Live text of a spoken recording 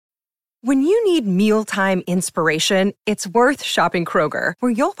When you need mealtime inspiration, it's worth shopping Kroger,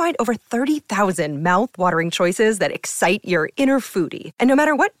 where you'll find over 30,000 mouth-watering choices that excite your inner foodie. And no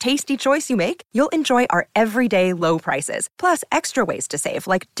matter what tasty choice you make, you'll enjoy our everyday low prices, plus extra ways to save,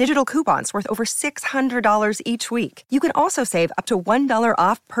 like digital coupons worth over $600 each week. You can also save up to $1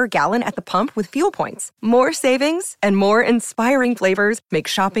 off per gallon at the pump with fuel points. More savings and more inspiring flavors make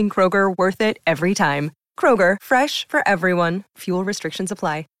shopping Kroger worth it every time. Kroger, fresh for everyone. Fuel restrictions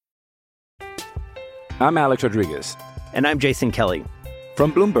apply. I'm Alex Rodriguez. And I'm Jason Kelly.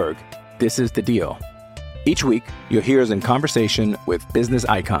 From Bloomberg, this is The Deal. Each week, you'll hear us in conversation with business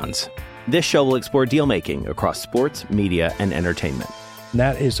icons. This show will explore deal-making across sports, media, and entertainment.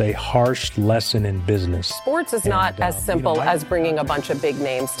 That is a harsh lesson in business. Sports is not as simple as bringing a bunch of big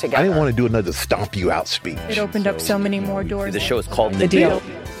names together. I didn't want to do another stomp you out speech. It opened up so many more doors. The show is called The Deal.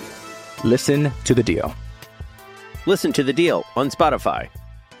 Listen to The Deal. Listen to The Deal on Spotify.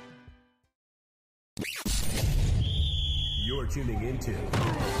 You're tuning into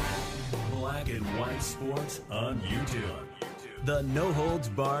Black and White Sports on YouTube. The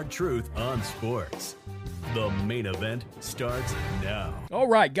no-holds-barred truth on sports. The main event starts now. All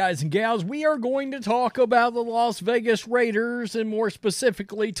right, guys and gals, we are going to talk about the Las Vegas Raiders and more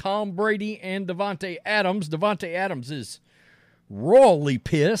specifically Tom Brady and Davante Adams. Davante Adams is royally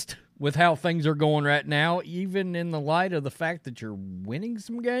pissed with how things are going right now, even in the light of the fact that you're winning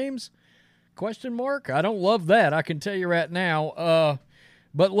some games. Question mark? I don't love that, I can tell you right now.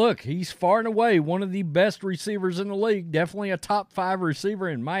 But look, he's far and away one of the best receivers in the league. Definitely a top 5 receiver,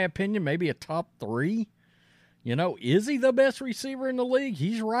 in my opinion, maybe a top 3. You know, is he the best receiver in the league?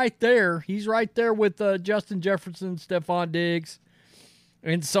 He's right there. He's right there with Justin Jefferson, Stephon Diggs,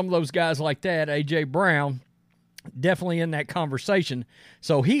 and some of those guys like that, A.J. Brown. Definitely in that conversation.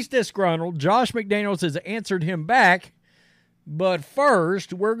 So he's disgruntled. Josh McDaniels has answered him back. But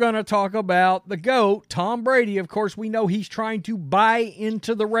first, we're going to talk about the GOAT, Tom Brady. Of course, we know he's trying to buy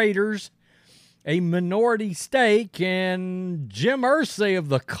into the Raiders, a minority stake, and Jim Irsay of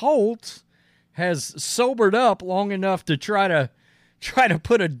the Colts has sobered up long enough to try to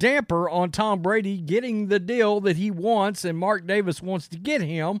put a damper on Tom Brady getting the deal that he wants and Mark Davis wants to get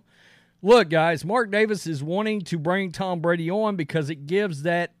him. Look, guys, Mark Davis is wanting to bring Tom Brady on because it gives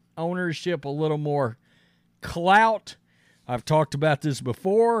that ownership a little more clout. I've talked about this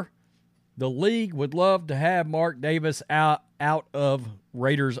before. The league would love to have Mark Davis out of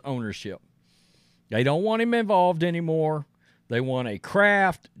Raiders ownership. They don't want him involved anymore. They want a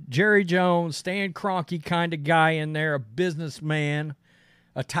Kraft, Jerry Jones, Stan Kroenke kind of guy in there, a businessman,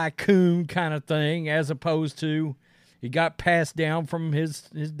 a tycoon kind of thing, as opposed to he got passed down from his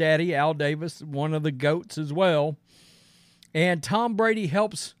daddy, Al Davis, one of the GOATs as well. And Tom Brady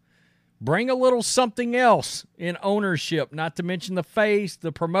helps bring a little something else in ownership, not to mention the face,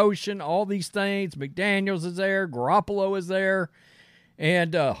 the promotion, all these things. McDaniels is there, Garoppolo is there,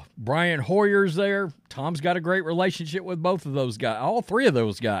 and Brian Hoyer's there. Tom's got a great relationship with both of those guys, all 3 of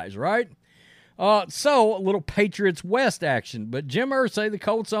those guys, right? So a little Patriots West action. But Jim Irsay, the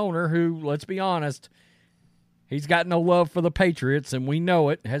Colts owner, who, let's be honest, he's got no love for the Patriots, and we know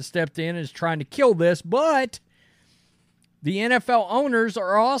it, has stepped in and is trying to kill this, but the NFL owners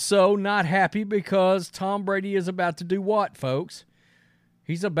are also not happy because Tom Brady is about to do what, folks?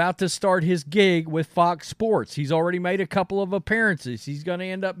 He's about to start his gig with Fox Sports. He's already made a couple of appearances. He's going to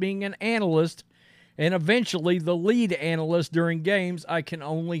end up being an analyst and eventually the lead analyst during games. I can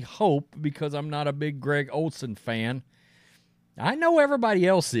only hope, because I'm not a big Greg Olsen fan. I know everybody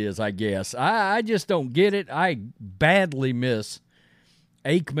else is, I guess. I just don't get it. I badly miss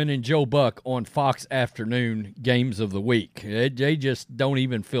Aikman and Joe Buck on Fox afternoon games of the week. They just don't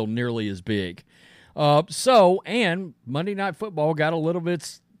even feel nearly as big. And Monday Night Football got a little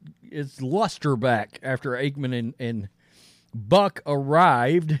bit its luster back after Aikman and Buck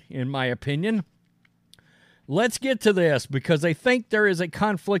arrived, in my opinion. Let's get to this, because they think there is a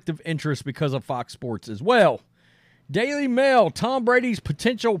conflict of interest because of Fox Sports as well. Daily Mail, Tom Brady's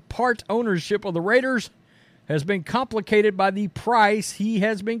potential part ownership of the Raiders has been complicated by the price he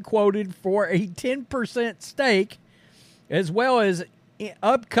has been quoted for a 10% stake, as well as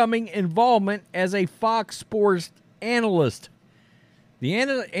upcoming involvement as a Fox Sports analyst. The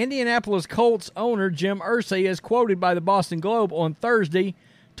Indianapolis Colts owner, Jim Irsay, is quoted by the Boston Globe on Thursday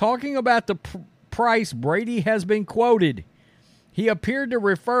talking about the price Brady has been quoted. He appeared to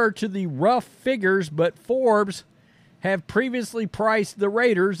refer to the rough figures, but Forbes have previously priced the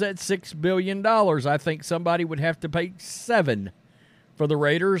Raiders at $6 billion. I think somebody would have to pay $7 billion for the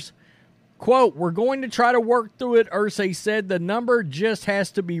Raiders. Quote, "We're going to try to work through it," Irsay said. "The number just has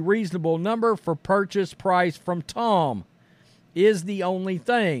to be reasonable number for purchase price from Tom is the only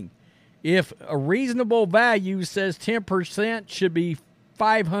thing. If a reasonable value says 10% should be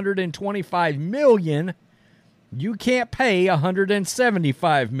 $525 million, you can't pay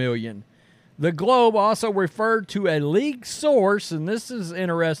 $175 million. The Globe also referred to a league source, and this is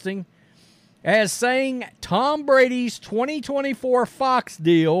interesting, as saying Tom Brady's 2024 Fox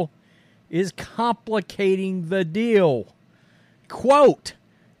deal is complicating the deal. Quote,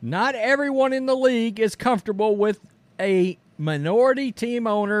 not everyone in the league is comfortable with a minority team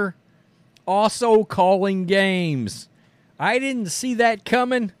owner also calling games. I didn't see that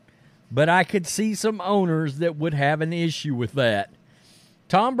coming, but I could see some owners that would have an issue with that.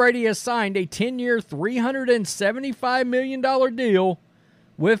 Tom Brady has signed a 10-year, $375 million deal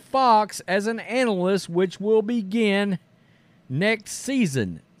with Fox as an analyst, which will begin next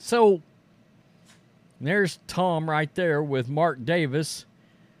season. So there's Tom right there with Mark Davis,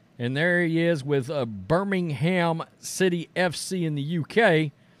 and there he is with Birmingham City FC in the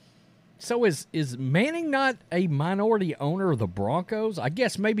UK. So is Manning not a minority owner of the Broncos? I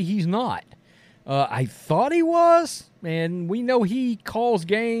guess maybe he's not. I thought he was, and we know he calls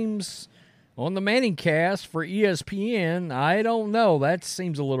games on the Manning cast for ESPN. I don't know. That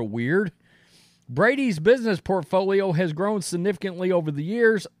seems a little weird. Brady's business portfolio has grown significantly over the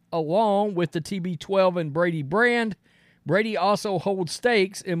years, along with the TB12 and Brady brand. Brady also holds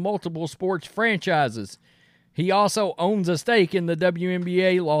stakes in multiple sports franchises. He also owns a stake in the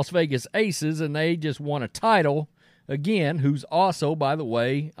WNBA Las Vegas Aces, and they just won a title, again, who's also, by the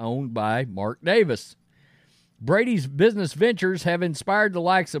way, owned by Mark Davis. Brady's business ventures have inspired the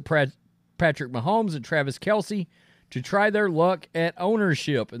likes of Patrick Mahomes and Travis Kelce to try their luck at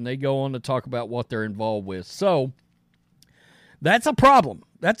ownership, and they go on to talk about what they're involved with. So that's a problem.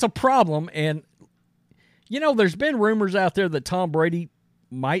 That's a problem, and, you know, there's been rumors out there that Tom Brady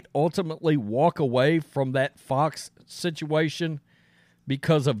might ultimately walk away from that Fox situation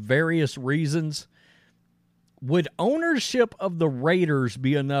because of various reasons. Would ownership of the Raiders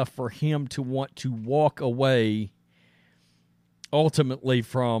be enough for him to want to walk away ultimately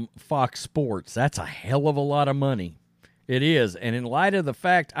from Fox Sports? That's a hell of a lot of money. It is. And in light of the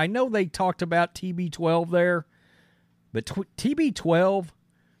fact, I know they talked about TB12 there, but TB12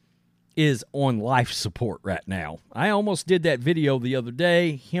 is on life support right now. I almost did that video the other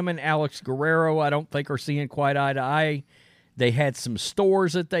day. Him and Alex Guerrero, I don't think, are seeing quite eye to eye. They had some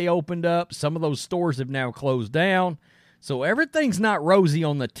stores that they opened up. Some of those stores have now closed down. So everything's not rosy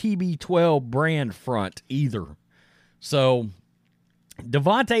on the TB12 brand front either. So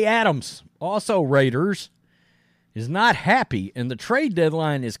Davante Adams, also Raiders, is not happy, and the trade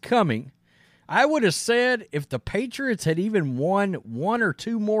deadline is coming. I would have said if the Patriots had even won one or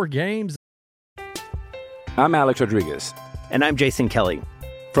two more games. I'm Alex Rodriguez. And I'm Jason Kelly.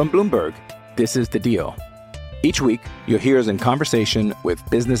 From Bloomberg, this is The Deal. Each week, you'll hear us in conversation with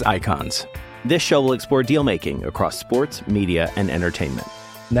business icons. This show will explore deal-making across sports, media, and entertainment.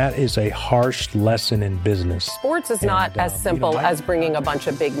 That is a harsh lesson in business. Sports is not as simple as bringing a bunch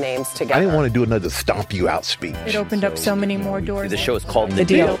of big names together. I didn't want to do another stomp you out speech. It opened up so many more doors. The show is called The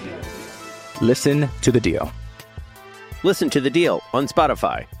Deal. Listen to The Deal. Listen to The Deal on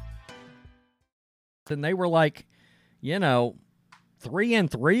Spotify. And they were like, 3-3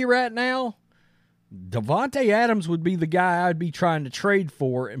 right now. Davante Adams would be the guy I'd be trying to trade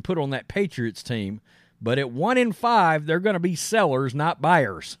for and put on that Patriots team. But at 1-5, they're going to be sellers, not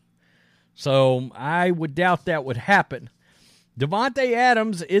buyers. So I would doubt that would happen. Davante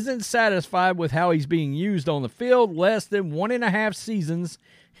Adams isn't satisfied with how he's being used on the field less than 1.5 seasons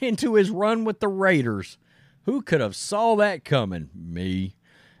into his run with the Raiders. Who could have saw that coming? Me.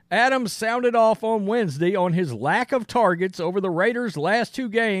 Adams sounded off on Wednesday on his lack of targets over the Raiders' last two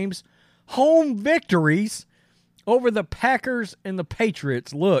games, home victories over the Packers and the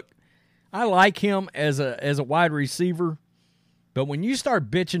Patriots. Look, I like him as a wide receiver, but when you start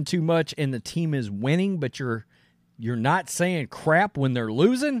bitching too much and the team is winning, but you're not saying crap when they're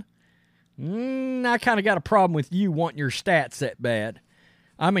losing, I kind of got a problem with you wanting your stats that bad.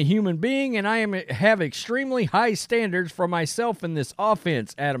 I'm a human being, and I have extremely high standards for myself in this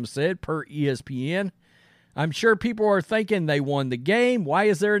offense, Adams said, per ESPN. I'm sure people are thinking they won the game. Why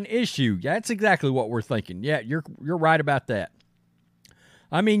is there an issue? That's exactly what we're thinking. Yeah, you're right about that.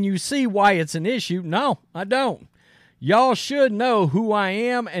 I mean, you see why it's an issue. No, I don't. Y'all should know who I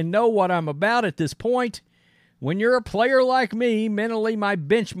am and know what I'm about at this point. When you're a player like me, mentally my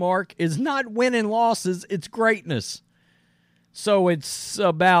benchmark is not winning losses, it's greatness. So it's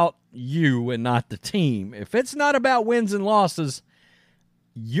about you and not the team. If it's not about wins and losses,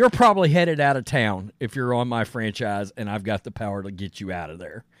 you're probably headed out of town if you're on my franchise and I've got the power to get you out of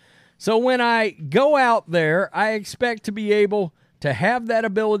there. So when I go out there, I expect to be able to have that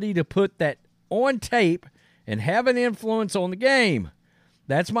ability to put that on tape and have an influence on the game.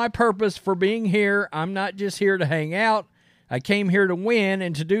 That's my purpose for being here. I'm not just here to hang out. I came here to win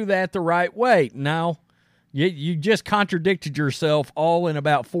and to do that the right way. Now, you just contradicted yourself all in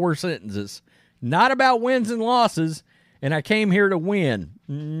about 4 sentences. Not about wins and losses, and I came here to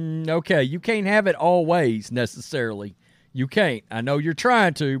win. Okay, you can't have it all ways necessarily. You can't. I know you're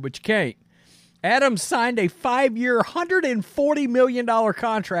trying to, but you can't. Adams signed a 5-year, $140 million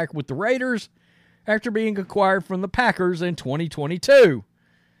contract with the Raiders after being acquired from the Packers in 2022.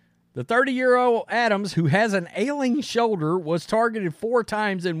 The 30-year-old Adams, who has an ailing shoulder, was targeted 4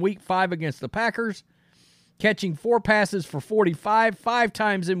 times in Week 5 against the Packers, catching 4 passes for 45, 5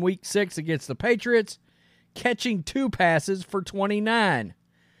 times in Week 6 against the Patriots, catching 2 passes for 29.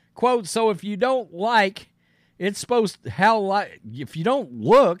 Quote, so if you don't look like it's supposed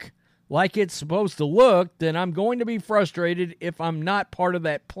to look, then I'm going to be frustrated if I'm not part of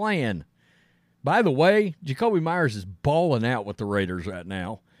that plan. By the way, Jacoby Myers is balling out with the Raiders right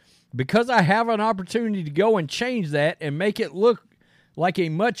now. Because I have an opportunity to go and change that and make it look like a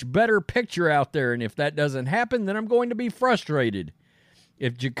much better picture out there, and if that doesn't happen, then I'm going to be frustrated.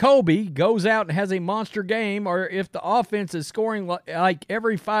 If Jacoby goes out and has a monster game, or if the offense is scoring like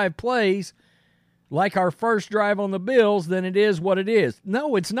every 5 plays, like our first drive on the Bills, then it is what it is.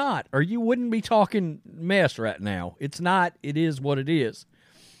 No, it's not, or you wouldn't be talking mess right now. It's not. It is what it is.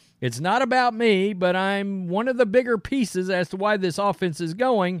 It's not about me, but I'm one of the bigger pieces as to why this offense is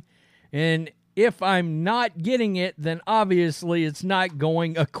going, and if I'm not getting it, then obviously it's not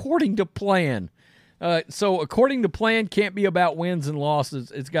going according to plan. So according to plan can't be about wins and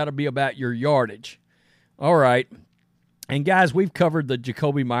losses. It's got to be about your yardage. All right. And, guys, we've covered the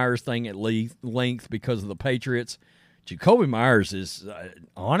Jacoby Myers thing at length because of the Patriots. Jacoby Myers is,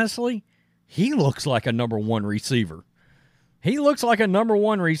 honestly, he looks like a number 1 receiver. He looks like a number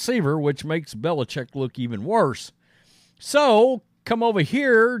 1 receiver, which makes Belichick look even worse. So, come over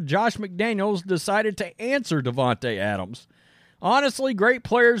here, Josh McDaniels decided to answer Davante Adams. Honestly, great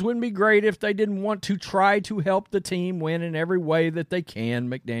players wouldn't be great if they didn't want to try to help the team win in every way that they can,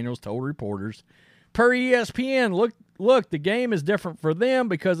 McDaniels told reporters. Per ESPN, look, the game is different for them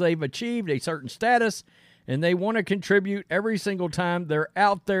because they've achieved a certain status, and they want to contribute every single time they're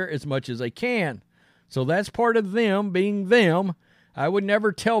out there as much as they can. So that's part of them being them. I would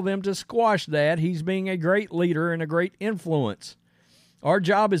never tell them to squash that. He's being a great leader and a great influence. Our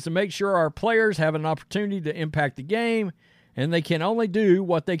job is to make sure our players have an opportunity to impact the game, and they can only do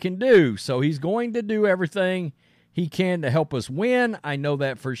what they can do. So he's going to do everything he can to help us win. I know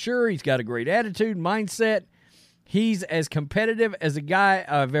that for sure. He's got a great attitude, mindset. He's as competitive as a guy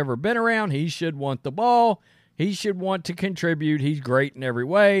I've ever been around. He should want the ball. He should want to contribute. He's great in every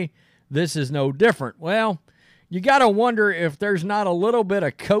way. This is no different. Well, you got to wonder if there's not a little bit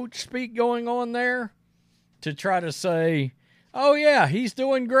of coach speak going on there to try to say, oh, yeah, he's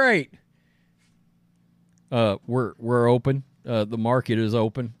doing great. We're open. The market is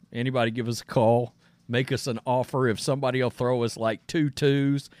open. Anybody give us a call. Make us an offer. If somebody will throw us like 2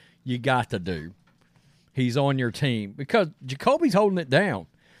 2s, you got to do. He's on your team because Jacoby's holding it down.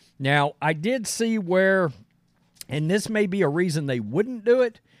 Now, I did see where, and this may be a reason they wouldn't do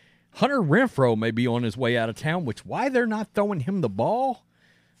it, Hunter Renfrow may be on his way out of town, which why they're not throwing him the ball,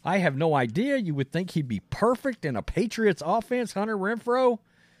 I have no idea. You would think he'd be perfect in a Patriots offense, Hunter Renfrow,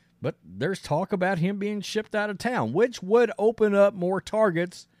 but there's talk about him being shipped out of town, which would open up more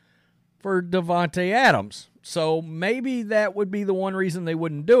targets for Davante Adams. So maybe that would be the one reason they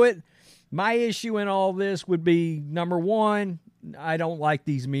wouldn't do it. My issue in all this would be, number 1, I don't like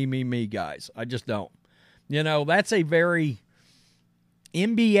these me guys. I just don't. You know, that's a very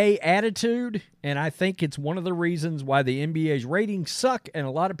NBA attitude, and I think it's one of the reasons why the NBA's ratings suck and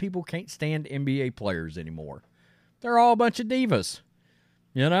a lot of people can't stand NBA players anymore. They're all a bunch of divas,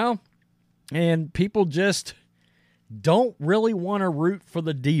 you know? And people just don't really want to root for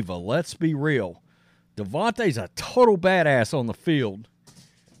the diva. Let's be real. Davante's a total badass on the field.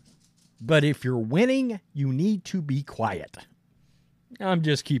 But if you're winning, you need to be quiet. I'm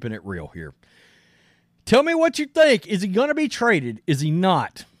just keeping it real here. Tell me what you think. Is he going to be traded? Is he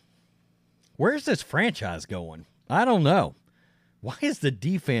not? Where's this franchise going? I don't know. Why is the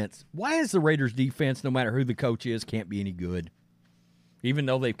Raiders defense, no matter who the coach is, can't be any good? Even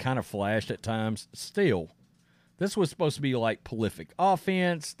though they've kind of flashed at times, still. This was supposed to be like prolific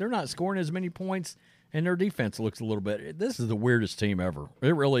offense. They're not scoring as many points, and their defense looks a little bit. This is the weirdest team ever.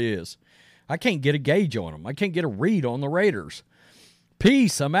 It really is. I can't get a gauge on them. I can't get a read on the Raiders.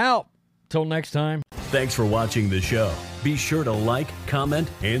 Peace. I'm out. Till next time. Thanks for watching the show. Be sure to like, comment,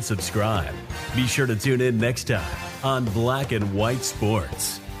 and subscribe. Be sure to tune in next time on Black and White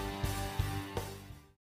Sports.